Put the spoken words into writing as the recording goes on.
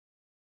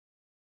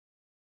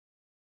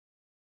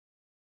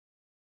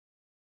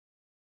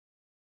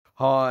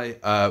Hi,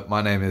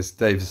 my name is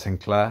David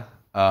Sinclair.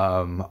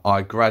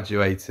 I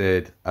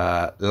graduated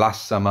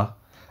last summer,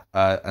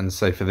 and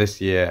so for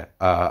this year,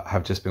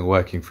 have just been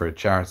working for a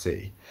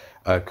charity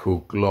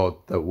called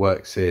GLOD that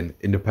works in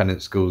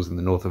independent schools in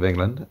the north of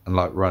England and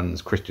like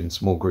runs Christian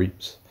small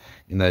groups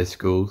in those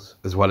schools,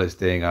 as well as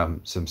doing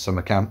some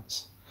summer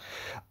camps.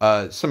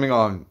 Something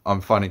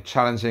I'm finding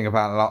challenging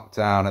about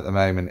lockdown at the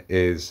moment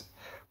is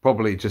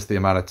probably just the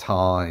amount of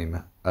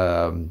time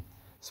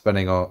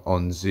spending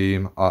on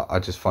Zoom. I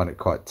just find it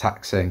quite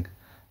taxing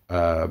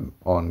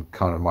on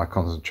kind of my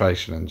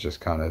concentration and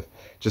just kind of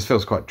just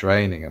feels quite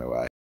draining in a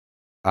way.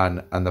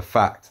 And the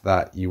fact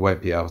that you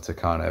won't be able to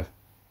kind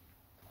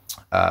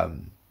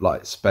of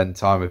like spend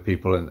time with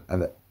people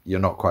and that you're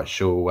not quite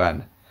sure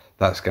when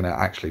that's going to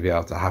actually be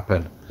able to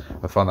happen.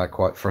 I find that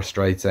quite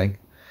frustrating.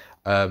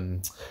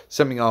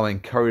 Something I'm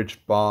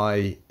encouraged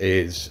by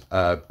is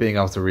being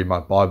able to read my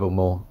Bible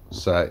more.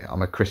 So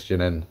I'm a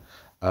Christian, and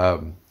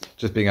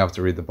just being able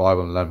to read the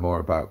Bible and learn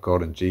more about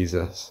God and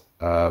Jesus.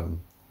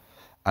 And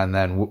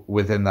then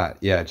within that,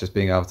 yeah, just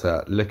being able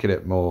to look at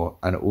it more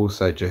and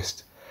also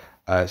just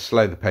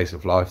slow the pace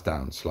of life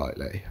down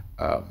slightly.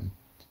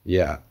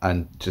 Yeah,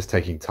 and just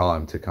taking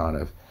time to kind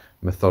of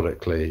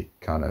methodically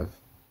kind of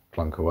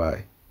plunk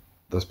away.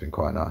 That's been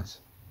quite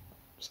nice.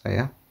 So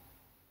yeah.